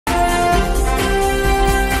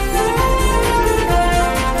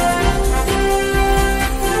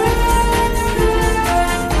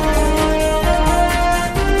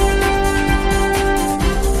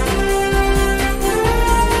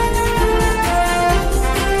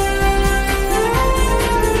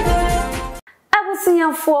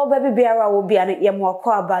for baby biara will be an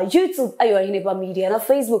Yamokwaba, YouTube, Oheneba Media, and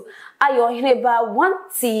Facebook, Oheneba 1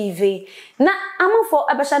 TV. Na I'm for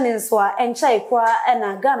Abashaniswa and Chaikwa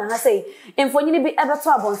and Ghana has say, and for you be ever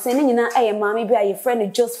trouble sending in a mammy by your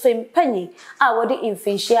friend Josephine Penny, our the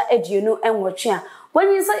infantia eduno and watching.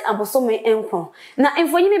 When you say Abosome Enko, now and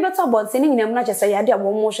for you be better about sending them not just a idea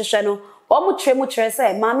one more channel. Omu tremu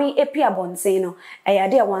say mami epi abonseno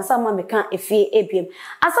ayade wansa mama kan efie ebiem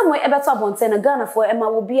asamwe ebeto abonseno Ghana for ema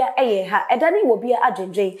wo bia eye ha edani wo bia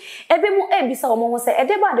adwenjen ebemu ebisa omo ho say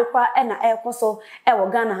edeba de kwa na ekoso ewo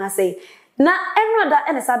Ghana ha say na enroda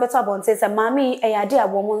ene sa beto abonsen say mami ayade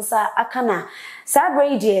abomo nsa akana sa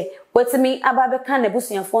brede wetimi ababeka na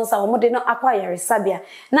busuafo nsa wo de no akwayare sabia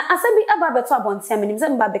na asabi ababeto abonsen menim se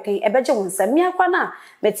mbabekan ebeje wonsa mi akwa na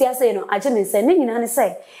metia say no age ne nsa ne nyina ne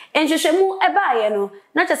say enhwehwemu ebaaye no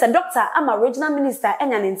na chese doctor ama regional minister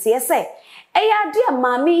enya ne ntie say eyade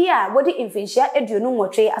mami ya wodi infantia eduonu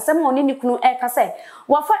nwotwe asem oni nikunu eka say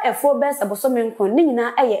wafa efo bes abosomi nkon ne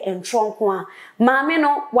nyina eye entronko a mami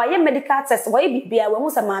no waye medical test waye bibia wo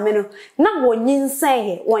musa mami no na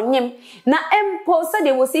wonyinsen wonyem na empo say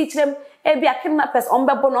de wo si chirem ebia kidnappers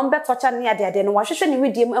ombebo no ombetocha ne ade no wahwehwe ne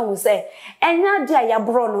widiem ehu say enya de ya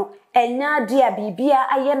bro no enya de a bibia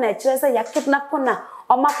aye na kire say ya kidnap na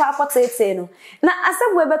omakwa akotete no na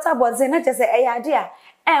asebu ebeta boze na je say eyade a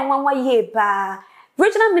enwanwa ye ba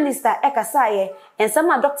regional minister ekasaye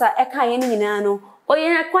ensama doctor ekaye ni nyina no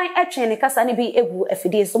oye kwan etwe ne kasa ne bi egu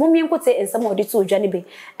afidie so mumie nkote ensama odi to odwa ne bi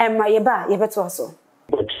emra ye ba ye beto so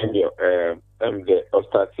the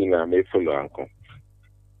ostatina me follow anko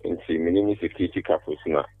nti minimi security capos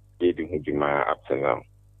na edi hujuma up to now.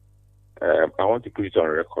 I want to put it on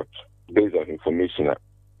record based on information that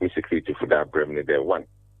security for that bremne there one.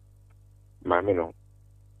 Mami no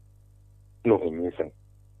immunity.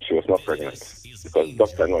 She was not pregnant because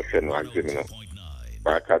doctor not said no examiner.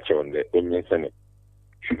 But I catch her on the immunity.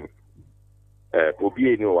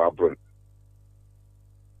 Obi no abron.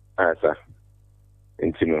 Answer.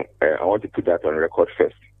 I want to put that on record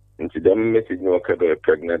first. Into them message no okay a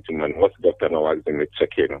pregnant woman. What's doctor now asking me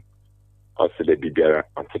check in? Also the BBR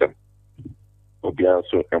after them. Obi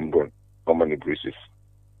also abron. How many bruises?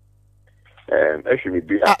 Actually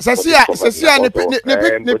be Sasia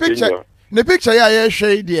the picture yeah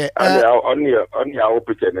shade there. Only our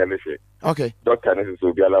picture never say. Okay. Doctor is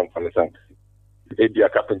will be alarm for the sun. If you are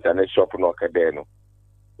carpenter shop no kadeno.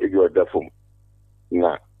 If you are the phone.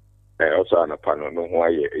 Nah. Also on a panel no why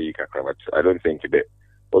you can I don't think that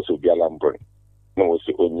also be alarm burn. No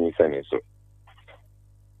also only saying so.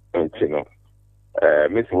 And you know.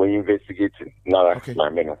 Miss when investigating now okay. My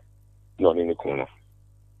men not in the corner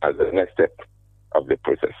as the next step of the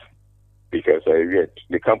process. Because I read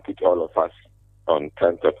they can't put all of us on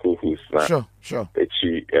tentacle who's now sure.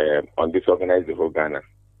 On disorganized the whole Ghana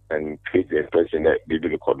and create the impression that they do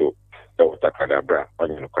the kodo that was Takoradi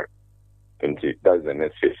on your car. And that's the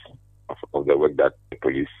next phase of the work that the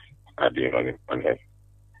police are doing on him.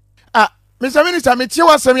 Mr. Minister, me tell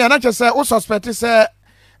us me not just say who suspect say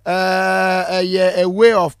a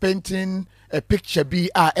way of painting a picture be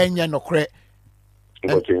enya no kre.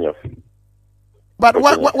 But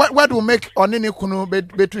what will make on any kunu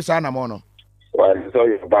between sana mono? Well, it's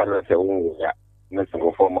all about a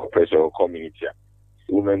form of pressure or community.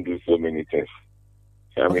 Women do so many things.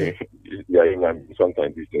 I mean,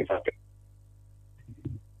 sometimes these things happen.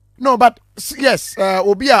 No, but yes,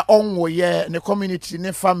 obia onwo ye ne community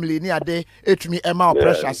ne family ni ade etumi ema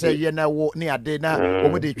pressure say ye na wo ni ade na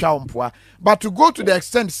omo de twa ompoa. But to go to the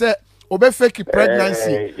extent say obe fake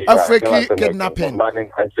pregnancy, fake kidnapping.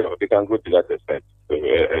 They can go to that extent.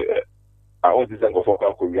 I want to go for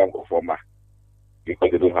Korean go for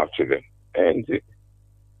because they don't have children. And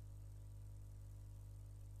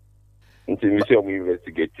until we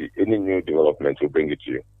investigate it, any new development will bring it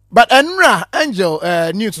to you. But Enra Angel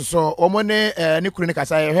news so omone nikuru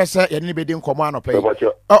kasa hwese ye ne bedi nkomo anope.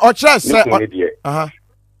 O chance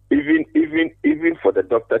even for the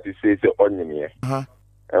doctor to say the onion here.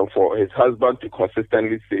 And for his husband to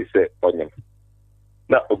consistently say onion.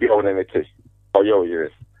 Now obi on anything. Oh yo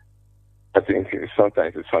yes. I think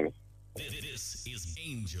sometimes it's funny. This is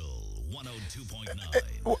Angel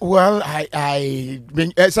 102.9. Well, I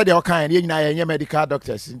said the kind of medical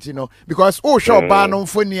doctors, you know, because sure, Barnum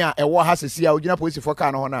Funia, a war has a see our police for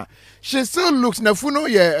Canona. She still looks na funo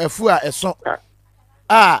ye a fua a song.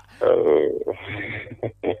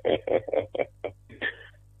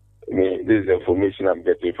 This is information I'm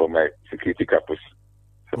getting from my security capos.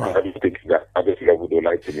 Wow. I think that I would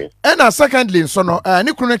like to me. And secondly, so no,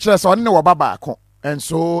 any chronic on no baba. And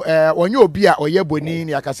so when you be or ye boni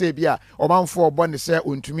ni akase bia o man for born say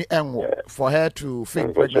untumi enwo for her to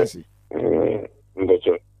fake pregnancy.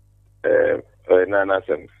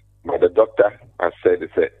 But the doctor has said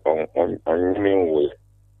it's on human way.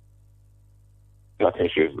 Nothing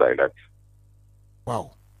shows like that.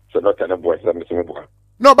 Wow. So not an boy.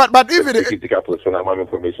 No, but if it is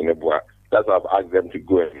information that's why I've asked them to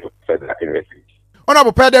go and further investigate.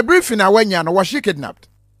 Honorable, per the briefing was she kidnapped?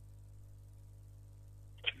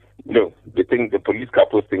 No, the police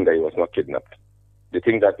couple think that he was not kidnapped. They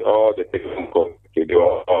think that all the things they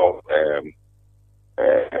were all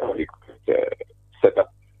set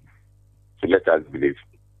up to let us believe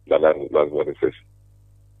that's what it says.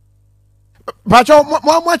 But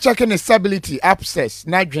more checking the stability, access,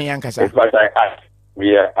 not Ghanaian. In fact, I asked,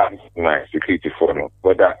 we are my security for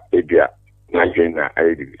whether maybe Nigerian I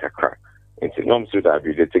did a crack. It's not so that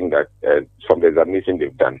they think that from the examination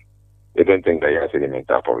they've done, they don't think that he has any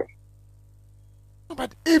mental problem.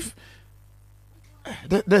 But if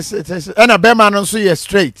this and a bearman on so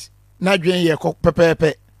straight, Nigerian ye cook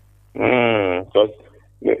pepe. Because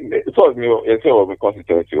it was new, it's all the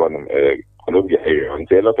constituency one Columbia area,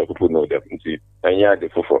 and a lot of people know them. And yeah, they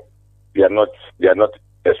are not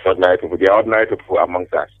extraordinary people, they are ordinary people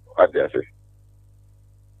amongst us, what they are saying.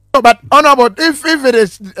 No, but honorable, if it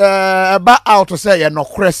is about out to say no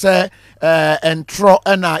cresse and tro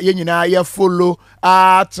and you follow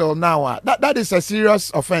till now, that is a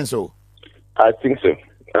serious offense. Oh, I think so.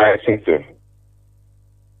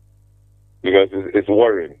 Because it's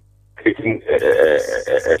worrying. Creating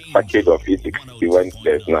a package of ethics when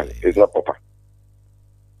there's none. It's not proper.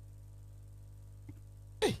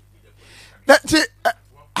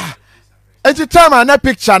 At the time, I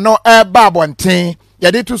picture no bab one thing. Ya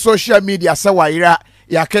did to social media say waira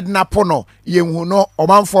ya kidnap no ye hu no o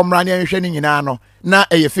man from ran yan hwe ni nyina no na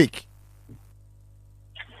e fake.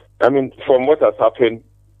 I mean, from what has happened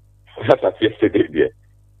yesterday there,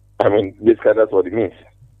 I mean, basically that's what it means.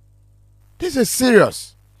 This is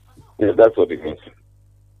serious. Yeah, that's what it means.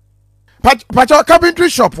 But your carpentry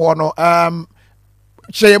shop or no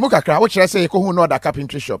Cheye Mukakra, what should I say? Who know that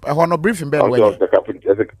carpentry shop? I want no briefing bell. The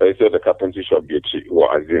carpentry shop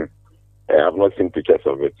was in. I have not seen pictures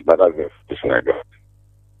of it, but that's the information I got.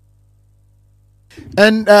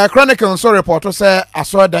 And Chronicle so reporter say I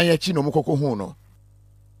saw Danyachi no Mukoko Huno.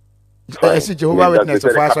 I see Jehovah Witness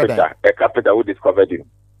of a carpenter who discovered him.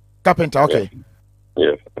 Carpenter, okay.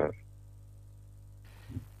 Yes.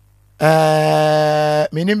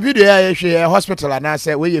 Meaning video I hospital and I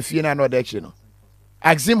say where you feel no direction. No.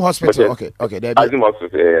 Axim Hospital, okay. Axim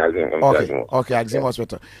Hospital, okay, Axim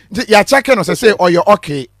Hospital. Yeah, checking us say or you're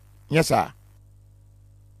okay. Yes, sir.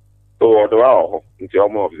 Oh, wow. It's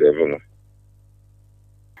almost observing.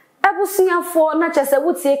 Abusuafo na chese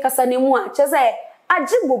wutie kasa ne mu a chese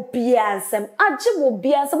ajibo biansem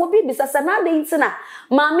obi bisasa na de ntina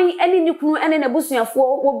mami eni nikunu eni na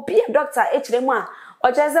abusuafo obi doctor echire mu a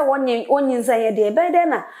o chese wonyin sanye de be de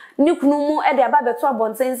na nikunu mu e de aba beto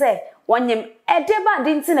abonten se wonyem e de ba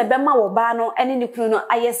de ntina be ma wo ba no eni nikunu no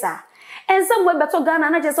ayesa ensem we beto Ghana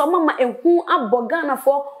na chese o mama ehu abo Ghana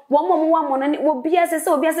fo wamo na obi ase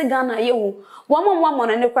Ghana yehu wamo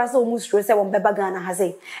na ne kwase o musuro se won beba Ghana ha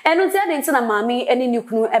sei enu ti ade ntina mami eni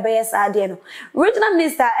nikunu ebeye sa ade no regional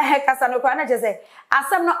minister kasa no kwa na chese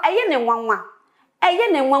asem no eye ne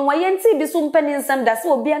nwanwa ye nti bi so mpani nsem da se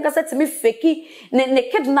obi ankasa timi feki ne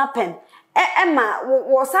kidnapping ma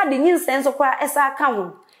wo sa de nyinsen so kwa esa ka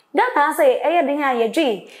ho Ghana say eye de ya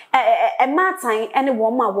yedwen matan ene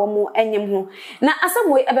wo ma enyem ho na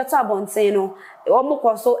asem we ebeto abonten no omo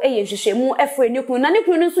koso eye hwehwemu efre nikunu na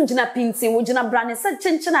nikunu nso gina pintin wo gina brane se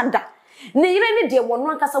chenchena da ne yire ne de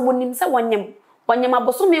wono ankasa wonim se wonyem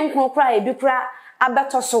aboso me nkron kra ebi kra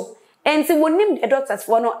abeto so enti wonim the doctors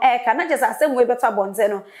for no ka na just asem we beto abonten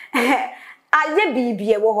no aye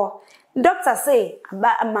bibie wo ho doctor say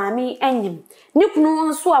mami enyem nikunu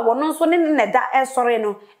nso a wono nso ne da esore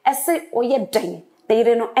no ese oye dan na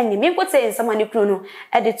yire no enyem enkote ensama nikunu no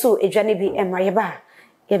ede to edwane bi emraye ba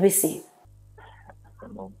ye besi.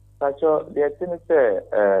 Pacho, the thing is,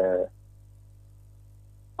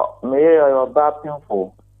 may your back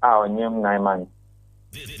painful our name 9 months.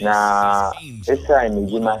 Now, this time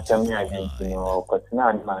you must tell me against you know, because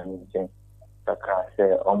now man is say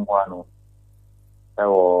on one.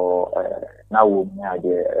 Now we have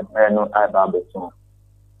the no eyebrow beton.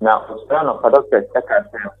 Now, for son of a doctor,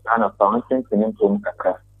 son of fountain to him from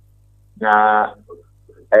Kaka. Now,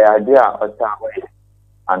 I idea of some way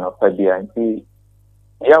and of a DNT.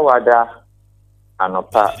 Yawada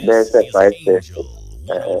anopa there's a price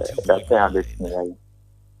that's a business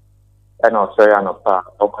and also anopa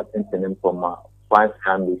opportunity from once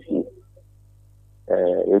can be see.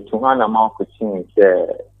 It's one amount of things,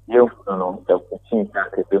 you know, the things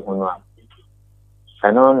that can be one.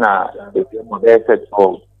 I know now, if you're modest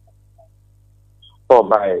for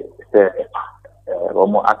by the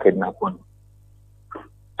Romo Kidnàpped.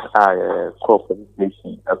 I police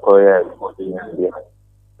station, a career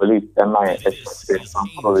police, and my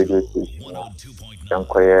radio station, and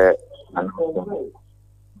career and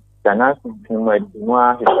Ghanaian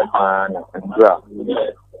and draft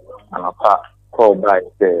and a part called by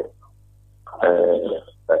the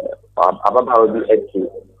about the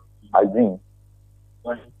Azin.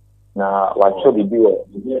 Now, what should we do?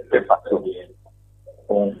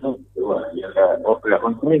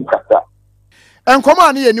 And come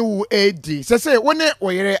on here, new AD. Say, when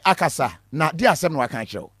we akasa, na di asem no aka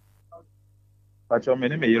kyew. But your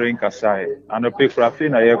many in Kasai, and a pick for a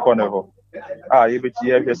fin a year corner. You bet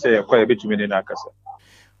you say, quite a bit to me in Akasa.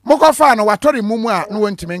 Moko fa no watori mumu a no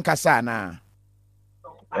wantimi nkasa na.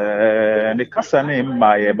 The Kasa name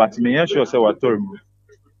my, but me sure say what told me.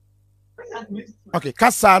 Okay,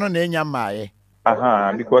 kasa no na enya maaye.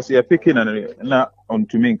 Aha, because you're picking na on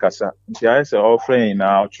to me Kasa. I say all friend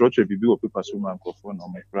now church will be people so microphone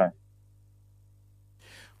on my friend.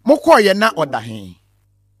 Moko ye na odahin.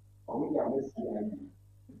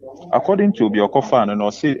 According to your coffin and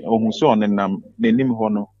or say on nam nim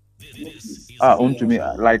hono. On to me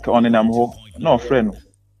like on an amho, no friend.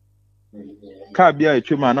 Kabia a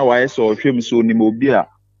chuma na why so him so nimobia.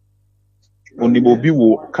 Onimobi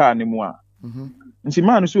wo car ni mo a. Nti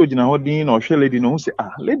man so ogina hodin na ohwe lady no say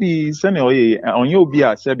lady sene oye onye obi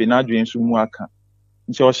a se bi na adwen so mu aka.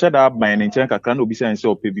 Nti o sheda ban ne nchen kakra na obi say nse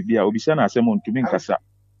ope bibia obi say na asem ontumi nkasa.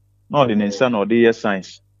 Na odi ne nsa na odi ye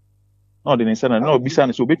science. Na odi ne nsa na obi say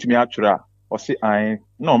na so obetumi atwere a o say ai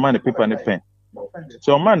na o man paper ne pen.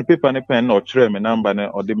 So man paper ne pen na o kyerɛ me number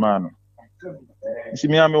na odi man no. Nti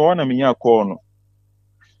me ame wona me nya call no.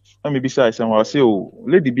 Na me bisa say wa say o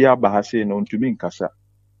lady bi aba ha say na ontumi nkasa.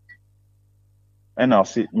 And I'll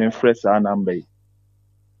see me fresh our number.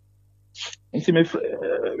 And see me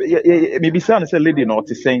maybe son say lady not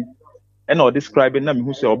to say and or describing them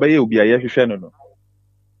who say obey will be a year.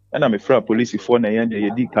 And I'm a friend police for na yan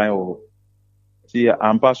ye di kind of see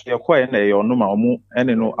I'm pass your quiet na your number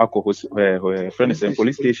and no alcohol friend is in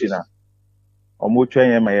police station or more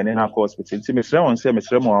train my in hospital. See me friend say me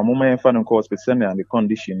friend more my fan on hospital and the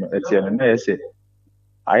condition at the end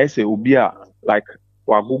I say ubia like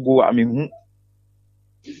wagugu I mean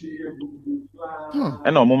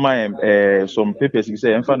and on my some papers you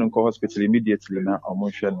say I'm found hospital immediately now or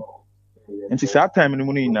motion. And it's that time in the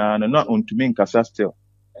morning not on to me Kasa still.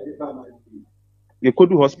 You could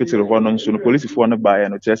do hospital one on so the police for one by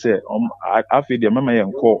and just say I feel the mama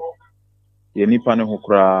and call ye nipa no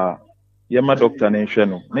hokra ye ma doctor na hwe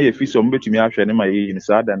no na ye fi so mbetumi ahwe ne ma ye yin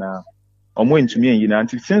saa da na omo ntumi yin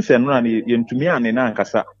anti since no na ye ntumi ane na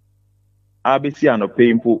nkasa abeti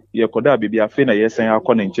anope mpo ye koda bibi afi na ye sen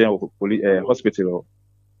akọ ne nchen hospital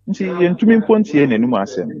nti ye ntumi mpo ntie n'anum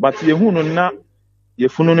asem but ye hu no na ye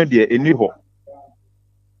funu no de eni ho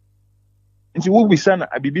nti wo bisa na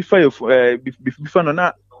bibi fa bifa no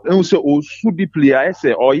na ehun se o su deeply a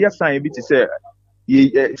ese o ye san bi ti se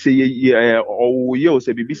ye se ye o ye o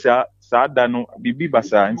se bibi sa da no bibi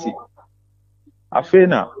basa nti afi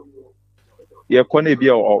na ye kone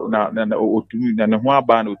bia na otumi na ne ho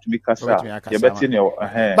aba na otumi kasa ye beti ne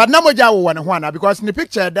but na moja wo ne ho na because in the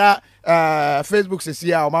picture that Facebook says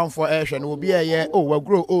here o man for ehwe no obi ye we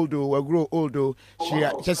grow old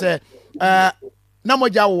she say na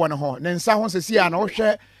moja wo ne ho ne nsa ho says here na wo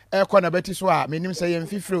hwe ekọ na beti so a menim say ye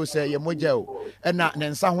mfifiro say ye moja o na ne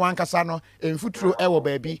nsa ho ankasa no emfuturo ewo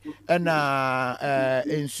baabi na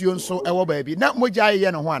ensuo nso ewo baabi na moja ye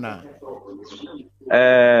ne ho ana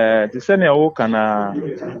to send a walk and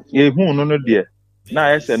ye who no dear. Now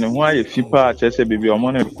I said, why if you part, I said, baby, or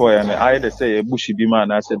money coy, and I say a bushy be man,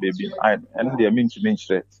 I said, baby, and they mean to mean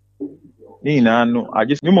straight. Nina, no, I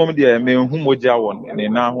just knew moment there, me whom would you want,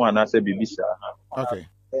 and now one I said, baby, sir. Okay.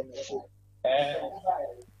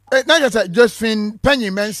 Now just fin penny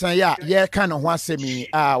mention, yeah, kind of one semi,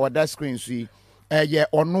 what that screen see. Yeah,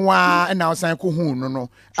 or no, and now saying, no,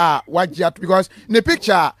 what yet, because in the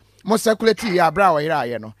picture, most circulate ya bra wa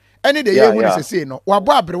no any day you want to say no wa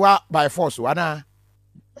bo abrewa by force wana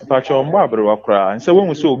pa cho mbo abrewa kra nse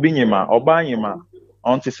won so obi nyima oba nyima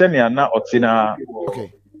on to send ya na otina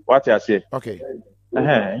okay what I say okay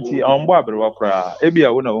nti on mbo abrewa kra e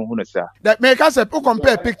bia wo na wo hunu sa that make us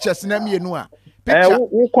compare pictures na me nu a picture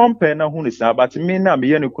wo compare na hunu sa but me na me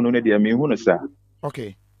ye ne kunu ne de me hunu sa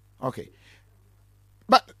okay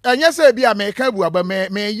but yes be America bu aba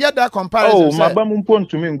me ye that comparison my bam mpo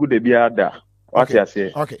ntumi ngu de bia da What you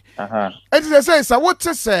say? Okay. It is say so what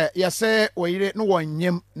say you say we no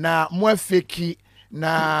wonyem na mo afeki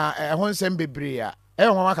na ehonsem bebre a e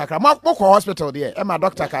ho makakra mo hospital there e ma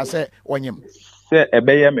doctor ka say wonyem Say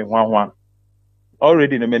ebeye me hwanhwa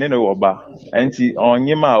already no me no oba enti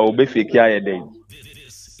onyem a obefeki ayede.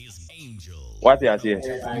 What you say?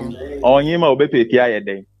 Onyem a obefeki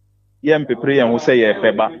ayede. Yem pepre yan wo say ye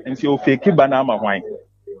peba enti ofeki ba na ama hwan.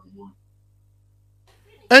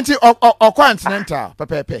 Enti continental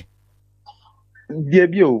pepepe. Die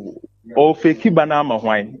bi o fake banana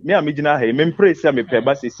hwan. Me a me gina ha me praise me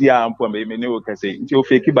peba sesi a ampo me ne wo kase. Nti o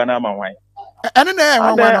fake banana hwan. Ene na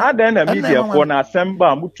enwa no. Ada na media for na assemble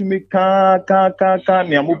mutumi ka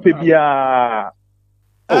ne amope bia.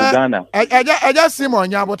 O Ghana. Eja Simon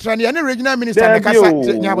Nyabotre ne regional minister ne kasa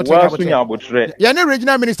Nyabotre. Ye ne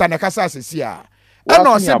regional minister ne kasa sesi a. E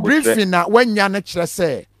no se briefing na wanya ne kire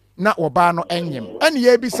se na oba no enyem ene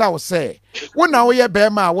ye bisa wo se wo na wo ye be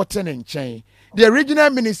ma wo te ne nchen the regional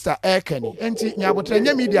minister ekani enti Nyabotre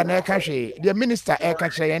nya media na eka hwe the minister eka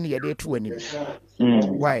kire ye ne ye de to ani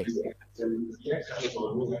why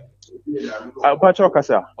Apacho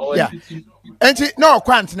kasa yeah enti no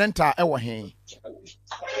continental e wo hen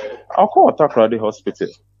akọ Takoradi hospital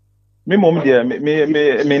me mom there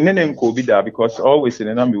me nene nko bi da because always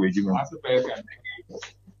in na me wejuma.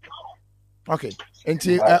 Okay.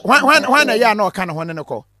 Enti when na ya na oka ne ho ne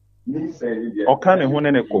ko. Oka ne ho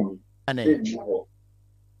ne ko. Ane.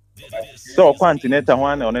 So continental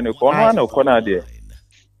ho na one ne ko. Ono na ko na de.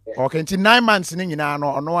 Okay, enti 9 months ni nyina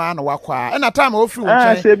no ono a na wakwa. E na time o free wo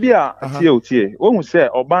nche. Se bia tie. Wo hu se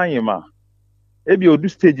obanyema. E bi odu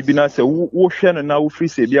stage bi na se wo hwe no na wo free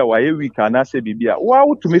se bia wa ye week na se bibia. Wa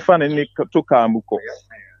wo tumi fa ne to ka amuko.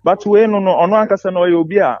 But we no ono ankasa no ye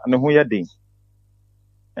obi a ne ho ye den.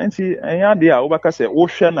 Enti enya de a wobaka se wo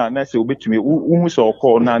hwe na se obetumi wo hu se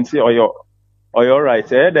okọ na nti oyo right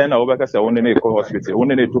den na wobaka se wo ne ko hospital wo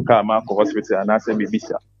ne to ka ma ko hospital na se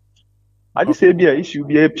bibisa adi se bia issue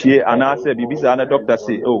bia pie ana se bibisa na doctor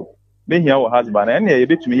say oh me hia wo husband na ye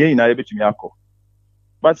betumi ye nyina ye betumi akọ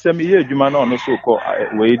but se me ye adwuma na ono so ko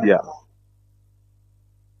we dia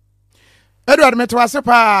Edward metwase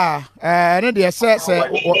pa ne de se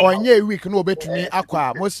onye week no obetumi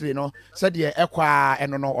akwa mostly no se de ekwa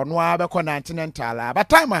eno no ono a be continental but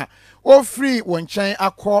time o free won chen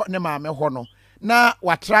akọ ne maame ho no na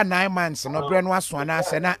watra 9 months no bre no aso na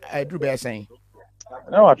se na aduru be sen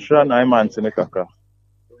na watra 9 months ne kaka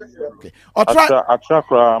okay atra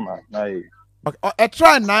kra ma na yi okay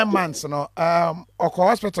try 9 months no okọ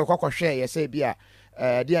hospital kokọ hwe ye se bia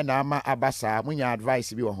de na ama abasa munya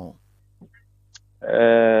advice bi wo ho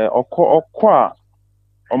ọkọ a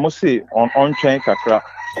almost say on train kakra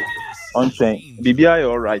on train bibia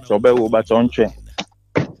you all right obewo but on train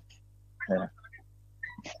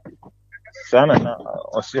sana na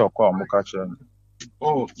osi ọkọ amuka chere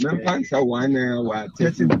oh mempansa 1 hour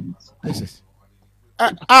 30 minutes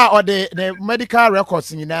or the medical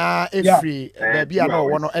records nyina every bia na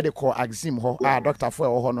wo no e de ko exam ho doctor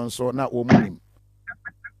for ho no so na o munim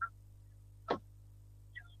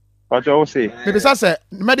What you say? Maybe say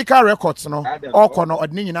medical records no all no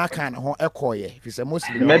odni nyina kan ho ekoye if say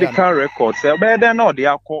mostly medical records e be den no dey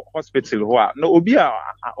akọ hospital ho a no obi a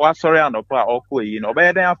wa sorry anopo a okọ yi no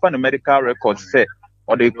be den afa no medical records say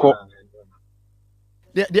or dey call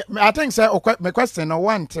I think say my question no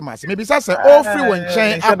one temas maybe say all free when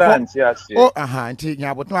chain oh anti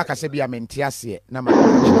nyaboto akase bia menti ase na ma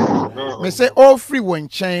me say all free when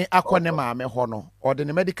chain akọ ne ma me ho no or the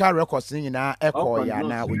medical records nyina ekọ ya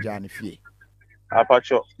na oja ne fie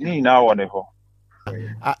apacho ni na wo ne ho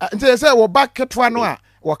nti say wo back to no a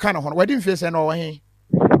wo kan ho no we din fie say no wo he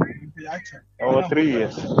over 3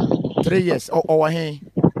 years 3 years o he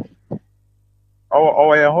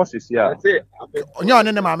oh your horses yeah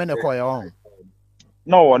onye ne ma me ne ko ya o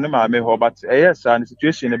no one ma me ho but yes and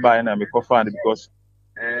situation by na me ko find because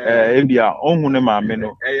India ohun ne ma me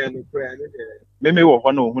no me wo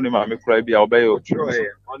ho no ohun ne ma me kura bia obey o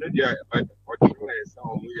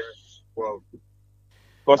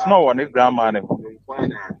because no one grandma ne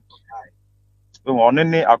on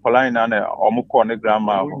ne akolan na omuko ne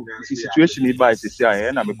grandma situation by sisi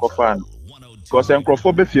aye na me ko find because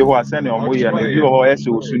enkrofo be fie ho asene omo ye na bi ho ese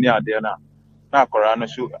osuni ade na akora no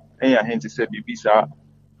so enya henti se bibisa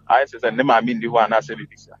I say ne ma mi ndi ho na se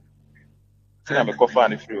bibisa na me ko fa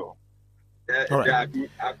ne free o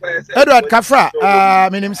Edward Kafra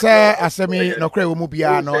minim se asemi no kra wo mu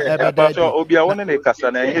bia no ebede so obi a woni ne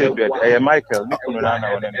kasa na Edward Michael ni kunu na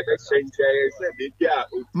woni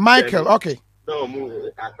Michael okay no mu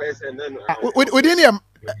akwese no within him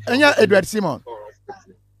enya Edward Simon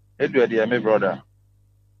Edward ya my brother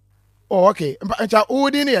Oh, okay. Ncha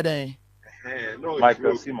udi ni yeden.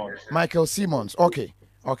 Michael Simmons. Okay.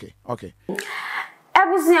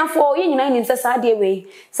 Abusiafo ye nyina nim se saade we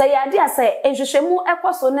se yade ase enhwehwemu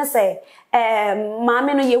ekoso ne se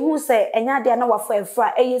maame no yehu se enya de na wafo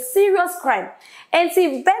efra serious crime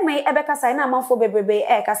enti be me ebeka sai na amafo bebrebe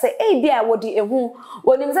ka se bia wodi ehu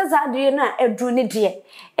wonim se saade na edru ne de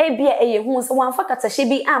bia yehu se wanfa kata hye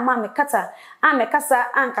bi ama me kata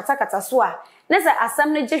amekasa ankata kata so a ne se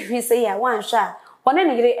asam ne gehwi se ya wanhwa one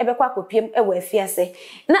ne yire ebekwa kopiem ewa afiase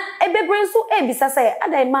na ebebre nso ebisa say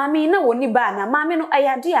adai maami na woni ba na maami no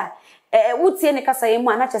ayade a wutie ne kasa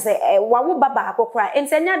yemu ana chese wawo baba akokra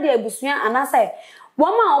entenya de abusua ana say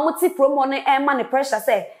woma omuti promo ne ema ne pressure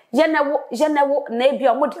say yenewo na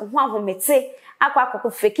ebia omode ho ahomete akwa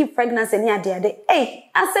akoko fake pregnancy ni ade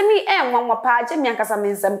asemi nwanwa pa age mi ankasa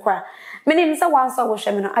mensem kra menim se wanso wo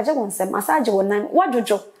hweme no age wonsem asaje wonan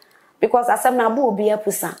wajojo because asem na bo obi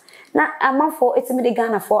apusa na amafo etimide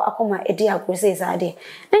Ghana for akoma edi akrose izade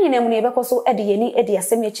na nyina mu ne bekoso edi yeni edi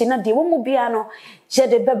asem echi na de wo mu bia no je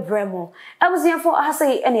de bebremo abuziafo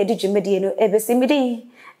ahase ene edi dwumedie no ebesimidi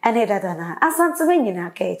ene dadana asante nyina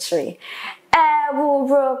ka etri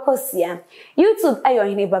bro kosia YouTube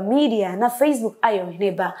Oheneba Media na Facebook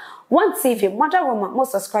Oheneba 1TV Roma mo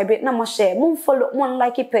subscribe na mo share mo follow mo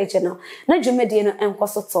like page no na dwumedie no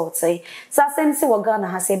enkoso tote sa sense wo Ghana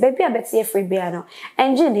ha se baby abeti free bia no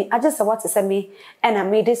engine agesa what say me and I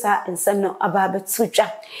made this ensem no aba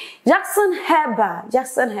betutwa Jackson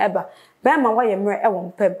Herber Bema wa yemre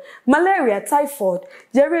ewon pem malaria typhoid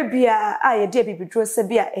jerebia aye de bibidro se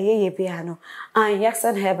bia eyeye bia no an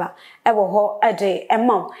Jackson Herber ewo ho ade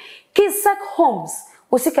emam Kisak Homes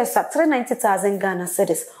osika sa 390,000 Ghana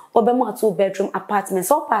cedis obema 2-bedroom apartment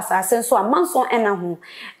so pass asenso amanso ena ho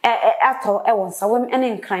ato ewon sawem ene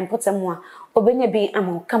nkran potemu a obenya bi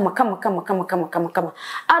amon kama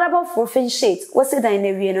araba for fin sheet wasi dan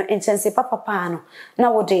na wie no intense papa no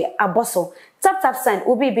na wode aboso tap sign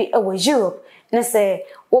obi bi ewo Europe ne se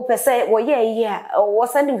wo pese wo ye wo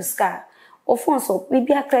send uska ofonso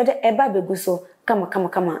bibi akrede eba beguso kama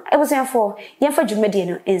ebusiafo yemfa dwumedie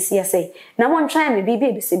no ensia sei na mo ntwan me bibi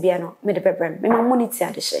ebisi bia no me de bebrem me ma monitor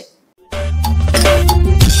ade hye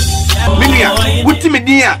Minia,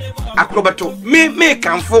 Wutimidia, Acrobato, me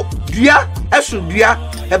canfo, Dua, Esudua,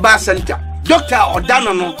 Eba Center, Dr.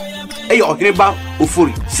 Odanono, Oheneba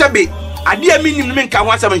Ofuri. Sabe, I dear meaning men can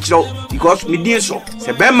want some because me dear so.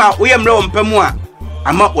 Sebema, we am low on Pemua.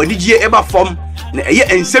 Ama, what did ye ever form? Ye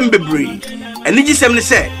and Sembebury. And did you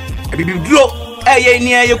say, a baby draw,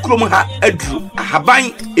 near your Kromha, a drew, a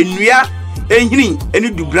habine, a Nuya, a Hini,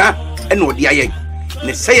 and Dubra, and what the aye.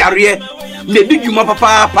 Ne say, Aria, ne did you, my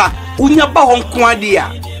papa. Unya ba hon kwa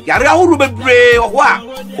dia yare ahuru bebre ho a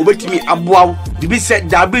obetimi aboaw bibi se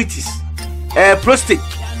diabetes prostate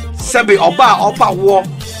sebe oba wo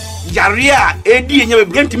yare a edi enya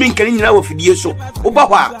bebre ntimi nkani nyina wo fidie so oba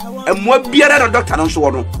ho a emwa biara na doctor no so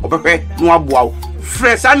wo no obehwe no aboaw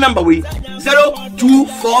fresh number we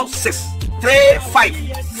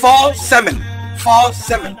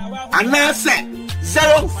 0246354747 and say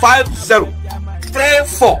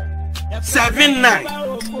 0503479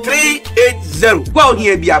 Well,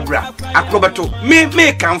 here be a bra. Acrobato,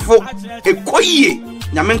 me canfo, a koye,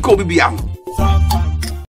 Yamenko be